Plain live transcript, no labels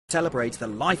celebrate the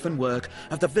life and work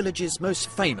of the village's most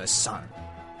famous son.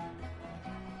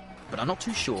 But I'm not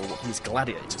too sure what these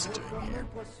gladiators are doing here.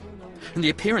 And the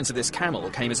appearance of this camel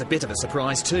came as a bit of a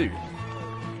surprise too.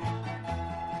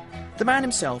 The man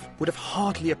himself would have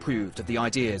hardly approved of the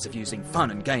ideas of using fun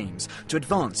and games to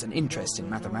advance an interest in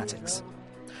mathematics.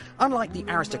 Unlike the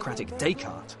aristocratic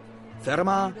Descartes,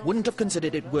 Fermat wouldn't have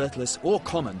considered it worthless or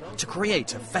common to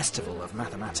create a festival of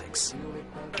mathematics.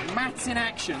 Maths in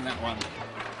action, that one.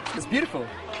 It's beautiful.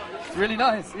 It's really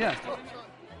nice, yeah.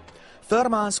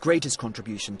 Fermat's greatest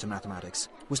contribution to mathematics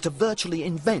was to virtually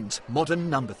invent modern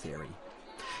number theory.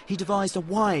 He devised a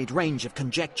wide range of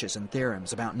conjectures and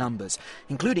theorems about numbers,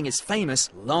 including his famous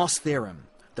last theorem,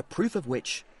 the proof of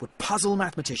which would puzzle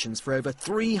mathematicians for over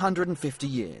 350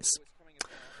 years.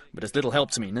 But it's little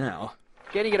help to me now.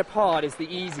 Getting it apart is the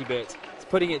easy bit. It's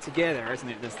putting it together, isn't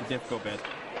it, that's the difficult bit.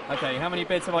 Okay, how many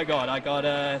bits have I got? I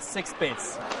got 6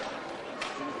 bits.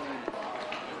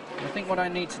 I think what I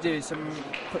need to do is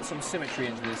put some symmetry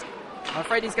into this. I'm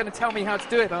afraid he's going to tell me how to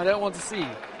do it, and I don't want to see.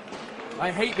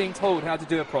 I hate being told how to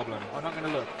do a problem. I'm not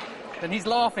going to look. Then he's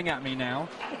laughing at me now,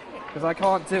 because I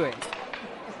can't do it.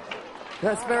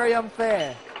 That's very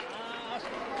unfair.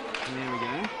 There we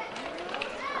go.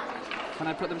 Can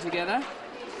I put them together?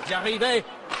 J'arrive!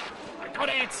 I got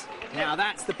it! Now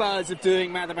that's the buzz of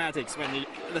doing mathematics, when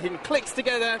the thing clicks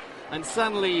together and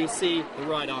suddenly you see the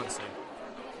right answer.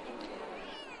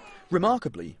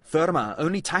 Remarkably, Fermat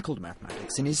only tackled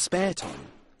mathematics in his spare time.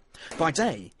 By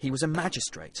day, he was a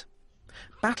magistrate.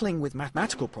 Battling with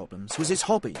mathematical problems was his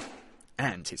hobby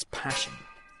and his passion.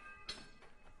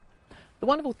 The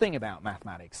wonderful thing about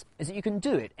mathematics is that you can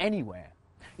do it anywhere.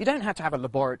 You don't have to have a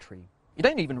laboratory. You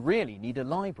don't even really need a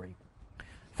library.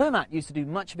 Fermat used to do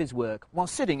much of his work while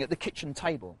sitting at the kitchen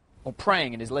table, or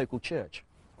praying in his local church,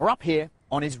 or up here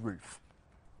on his roof.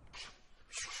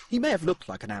 He may have looked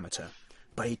like an amateur,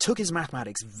 but he took his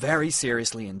mathematics very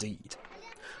seriously indeed.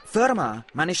 Fermat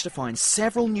managed to find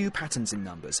several new patterns in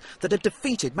numbers that had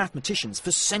defeated mathematicians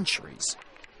for centuries.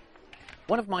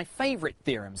 One of my favourite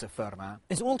theorems of Fermat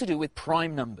is all to do with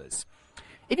prime numbers.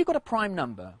 If you've got a prime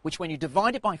number, which when you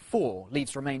divide it by 4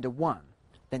 leaves remainder 1,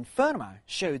 then Fermat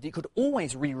showed that you could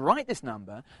always rewrite this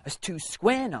number as 2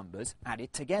 square numbers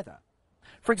added together.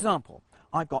 For example,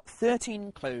 I've got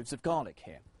 13 cloves of garlic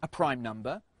here, a prime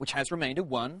number which has remainder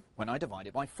 1 when I divide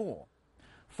it by 4.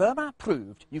 Fermat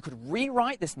proved you could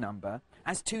rewrite this number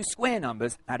as 2 square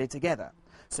numbers added together.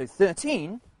 So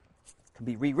 13 can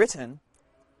be rewritten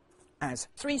as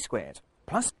 3 squared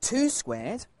plus 2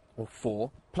 squared, or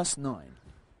 4 plus 9.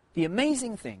 The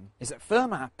amazing thing is that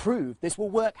Fermat proved this will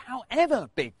work however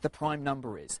big the prime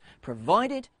number is.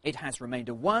 Provided it has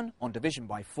remainder 1 on division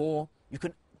by 4, you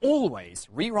can always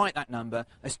rewrite that number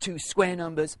as 2 square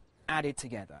numbers added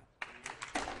together.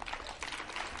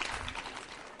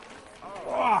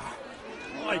 Oh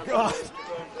my God!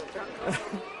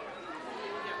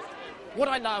 What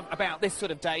I love about this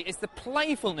sort of day is the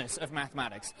playfulness of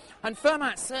mathematics. And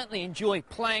Fermat certainly enjoyed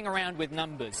playing around with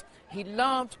numbers. He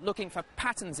loved looking for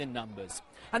patterns in numbers.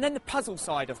 And then the puzzle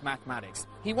side of mathematics.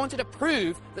 He wanted to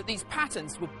prove that these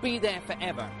patterns would be there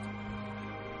forever.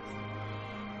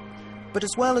 But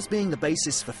as well as being the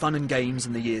basis for fun and games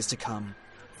in the years to come,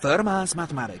 Fermat's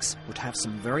mathematics would have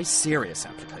some very serious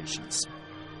applications.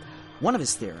 One of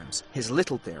his theorems, his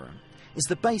little theorem, is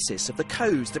the basis of the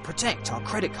codes that protect our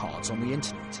credit cards on the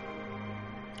internet.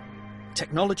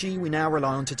 Technology we now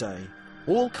rely on today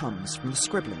all comes from the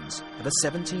scribblings of a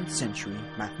 17th century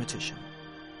mathematician.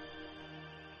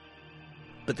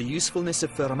 But the usefulness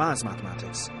of Fermat's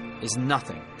mathematics is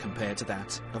nothing compared to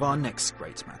that of our next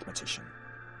great mathematician.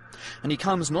 And he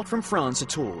comes not from France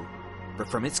at all, but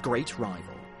from its great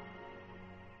rival.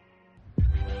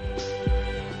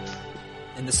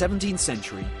 In the 17th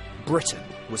century, Britain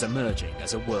was emerging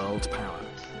as a world power.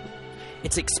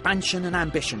 Its expansion and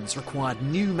ambitions required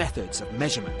new methods of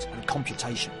measurement and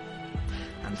computation,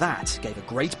 and that gave a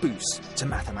great boost to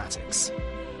mathematics.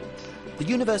 The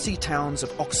university towns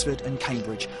of Oxford and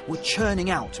Cambridge were churning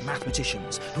out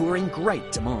mathematicians who were in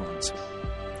great demand,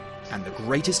 and the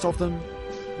greatest of them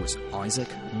was Isaac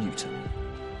Newton.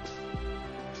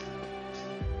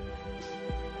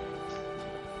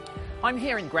 I'm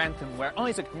here in Grantham, where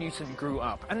Isaac Newton grew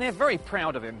up, and they're very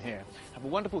proud of him here. They have a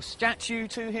wonderful statue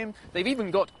to him. They've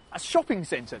even got a shopping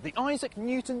centre, the Isaac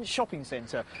Newton Shopping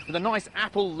Centre, with a nice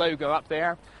Apple logo up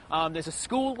there. There's a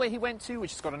school where he went to,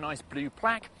 which has got a nice blue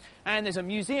plaque, and there's a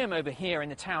museum over here in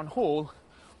the town hall,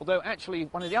 although actually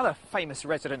one of the other famous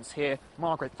residents here,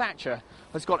 Margaret Thatcher,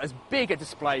 has got as big a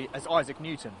display as Isaac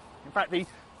Newton. In fact, the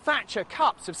Thatcher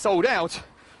cups have sold out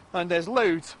And there's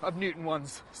loads of Newton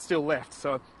ones still left,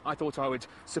 so I thought I would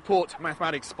support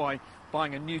mathematics by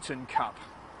buying a Newton cup.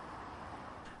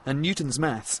 And Newton's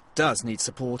maths does need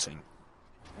supporting.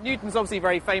 Newton's obviously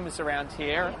very famous around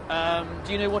here.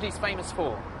 Do you know what he's famous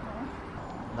for?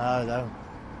 No.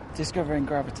 Discovering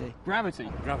gravity. Gravity?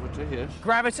 Gravity, yes.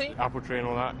 Gravity? Apple tree and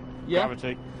all that. Yeah.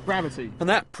 Gravity. Gravity. And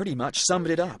that pretty much summed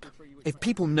it up. If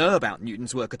people know about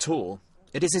Newton's work at all,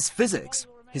 it is his physics,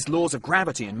 his laws of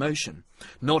gravity and motion,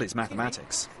 not his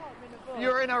mathematics.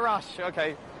 You're in a rush,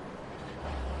 okay.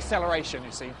 Acceleration,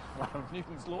 you see, one of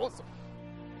Newton's laws.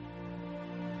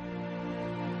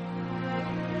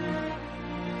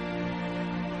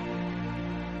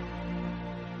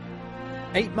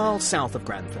 "8 miles south of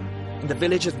Grantham, in the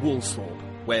village of Woolsthorpe,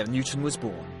 where Newton was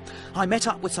born, I met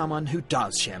up with someone who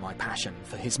does share my passion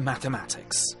for his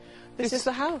mathematics. This is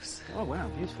the house. Oh, wow,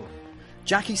 beautiful.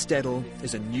 Jackie Steddle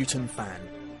is a Newton fan,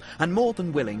 and more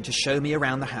than willing to show me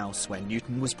around the house where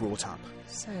Newton was brought up.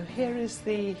 So here is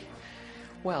the,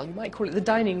 well, you might call it the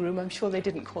dining room. I'm sure they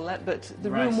didn't call that, but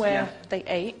the Right, room where yeah. they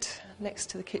ate, next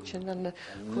to the kitchen. And, of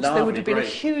course, there Lovely, would have been a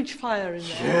great. huge fire in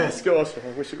there. Yes, gosh,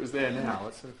 I wish it was there now.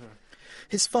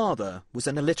 His father was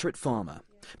an illiterate farmer,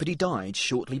 but he died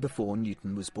shortly before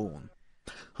Newton was born.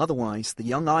 Otherwise, the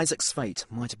young Isaac's fate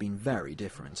might have been very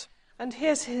different. And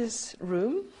here's his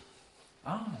room,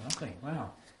 Oh, lovely,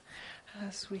 wow.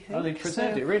 as we think. Well, they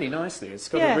preserved So- it really nicely. It's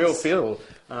got Yes. a real feel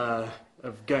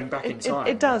of going back in time.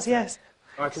 It does, yes.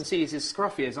 I can see he's as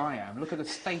scruffy as I am. Look at the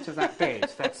state of that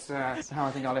bed. That's how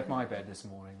I think I left my bed this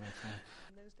morning.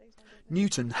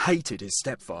 Newton hated his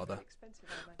stepfather,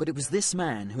 but it was this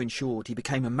man who ensured he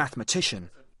became a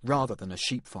mathematician rather than a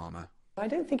sheep farmer. I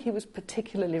don't think he was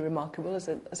particularly remarkable as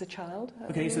a child.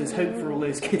 Okay, so there's hope for all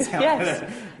those kids out Yes,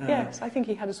 there. yes. I think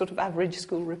he had a sort of average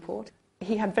school report.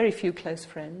 He had very few close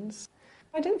friends.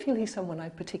 I don't feel he's someone I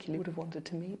particularly would have wanted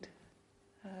to meet.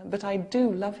 But I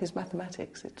do love his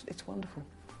mathematics. It's wonderful.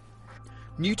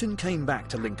 Newton came back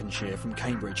to Lincolnshire from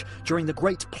Cambridge during the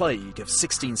Great Plague of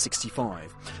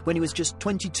 1665, when he was just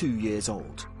 22 years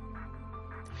old.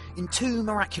 In 2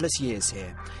 miraculous years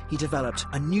here, he developed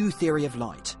a new theory of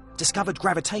light, discovered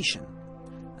gravitation,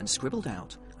 and scribbled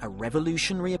out a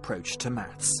revolutionary approach to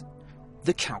maths,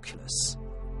 the calculus.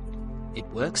 It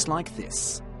works like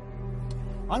this.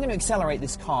 I'm going to accelerate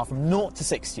this car from 0 to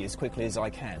 60 as quickly as I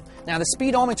can. Now, the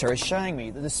speedometer is showing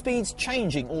me that the speed's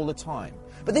changing all the time,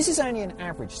 but this is only an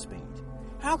average speed.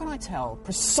 How can I tell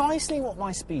precisely what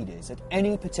my speed is at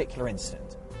any particular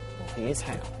instant? Well, here's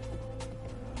how.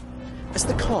 As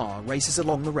the car races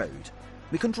along the road,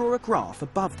 we can draw a graph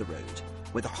above the road,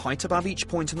 where the height above each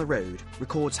point on the road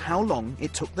records how long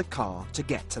it took the car to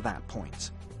get to that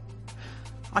point.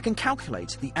 I can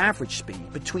calculate the average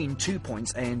speed between 2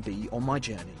 points A and B on my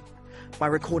journey by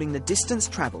recording the distance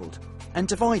travelled and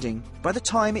dividing by the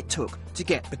time it took to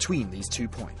get between these 2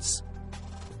 points.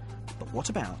 But what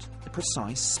about the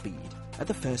precise speed at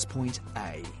the first point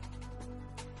A?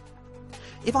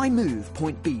 If I move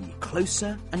point B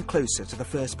closer and closer to the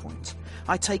first point,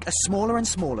 I take a smaller and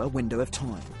smaller window of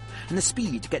time, and the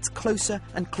speed gets closer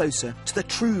and closer to the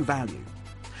true value.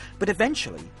 But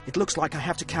eventually, it looks like I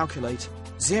have to calculate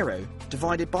 0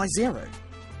 divided by 0.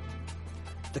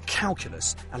 The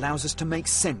calculus allows us to make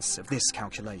sense of this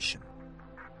calculation.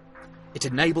 It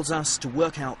enables us to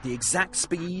work out the exact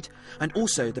speed and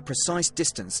also the precise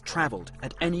distance travelled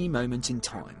at any moment in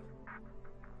time.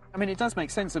 I mean, it does make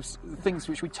sense of things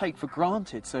which we take for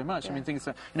granted so much. Yeah. I mean, things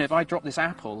that, if I drop this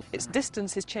apple, Its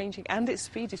distance is changing and its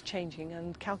speed is changing,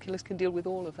 and calculus can deal with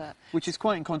all of that. which is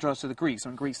quite in contrast to the Greeks. I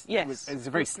mean, Greece Yes. is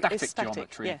a very static, It's static,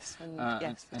 geometry. yes, and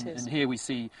yes, it is. And here we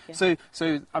see. Yeah.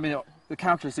 So I mean, the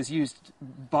calculus is used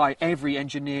by every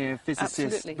engineer, physicist,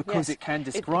 Absolutely, because yes. it can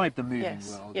describe the moving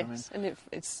yes, world. Yes, I mean, and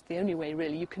it's the only way,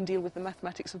 really, you can deal with the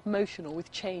mathematics of motion or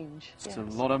with change. there's Yes.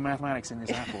 a lot of mathematics in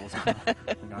this apple.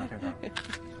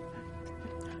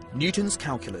 Newton's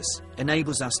calculus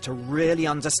enables us to really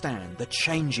understand the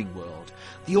changing world,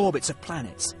 the orbits of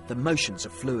planets, the motions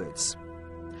of fluids.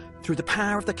 Through the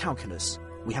power of the calculus,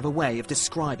 we have a way of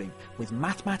describing with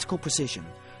mathematical precision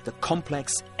the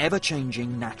complex,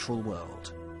 ever-changing natural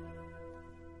world.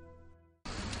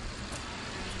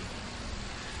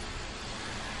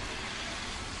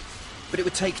 But it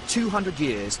would take 200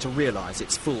 years to realise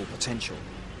its full potential.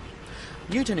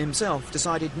 Newton himself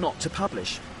decided not to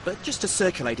publish, but just to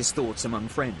circulate his thoughts among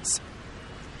friends.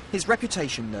 His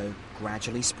reputation, though,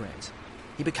 gradually spread.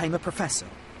 He became a professor,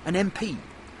 an MP,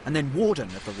 and then warden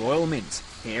of the Royal Mint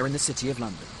here in the City of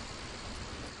London.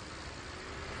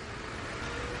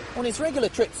 On his regular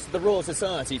trips to the Royal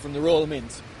Society from the Royal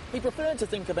Mint, he preferred to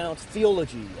think about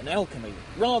theology and alchemy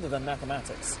rather than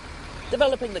mathematics.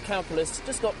 Developing the calculus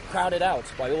just got crowded out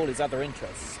by all his other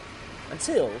interests,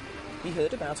 until he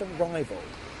heard about a rival.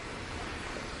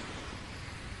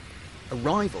 A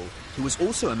rival who was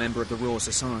also a member of the Royal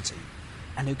Society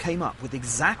and who came up with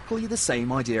exactly the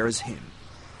same idea as him.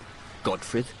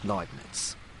 Gottfried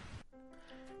Leibniz.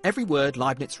 Every word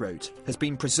Leibniz wrote has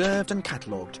been preserved and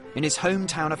catalogued in his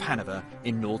hometown of Hanover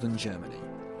in northern Germany.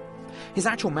 His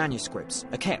actual manuscripts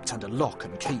are kept under lock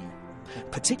and key,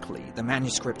 particularly the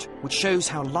manuscript which shows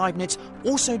how Leibniz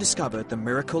also discovered the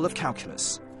miracle of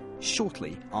calculus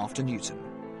shortly after Newton.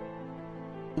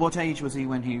 What age was he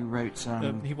when he wrote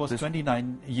he was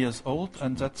 29 years old,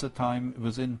 and that's the time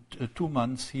within 2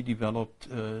 months he developed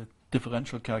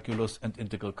differential calculus and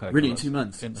integral calculus. Really, in 2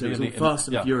 months? So it's all fast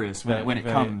and furious when it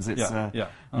comes. It's,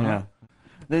 yeah.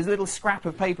 There's a little scrap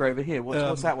of paper over here.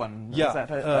 What's that one? Yeah, Is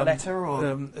that a letter?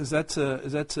 Or? That's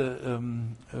a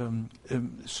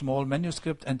small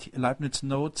manuscript, and Leibniz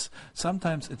notes,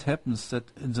 sometimes it happens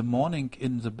that in the morning,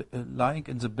 lying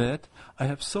in the bed, I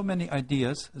have so many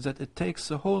ideas that it takes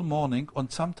the whole morning, or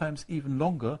sometimes even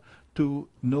longer, to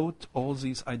note all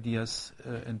these ideas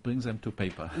and bring them to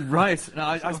paper. Right. No,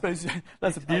 I suppose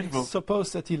that's beautiful. I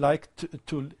suppose that he liked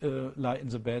to lie in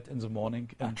the bed in the morning.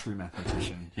 A true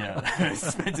mathematician, yeah.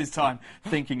 Spends his time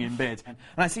thinking in bed. And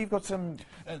I see you've got some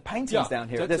paintings down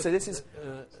here. So this is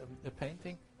a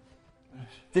painting.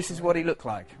 This is what he looked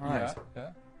like. Right. Yeah.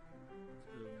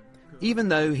 Even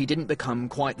though he didn't become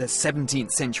quite the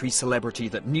 17th century celebrity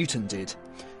that Newton did,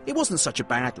 it wasn't such a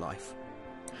bad life.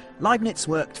 Leibniz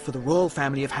worked for the royal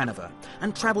family of Hanover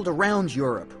and travelled around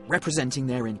Europe representing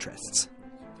their interests.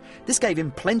 This gave him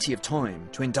plenty of time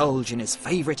to indulge in his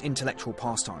favourite intellectual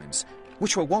pastimes,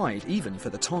 which were wide even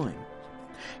for the time.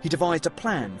 He devised a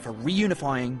plan for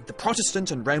reunifying the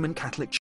Protestant and Roman Catholic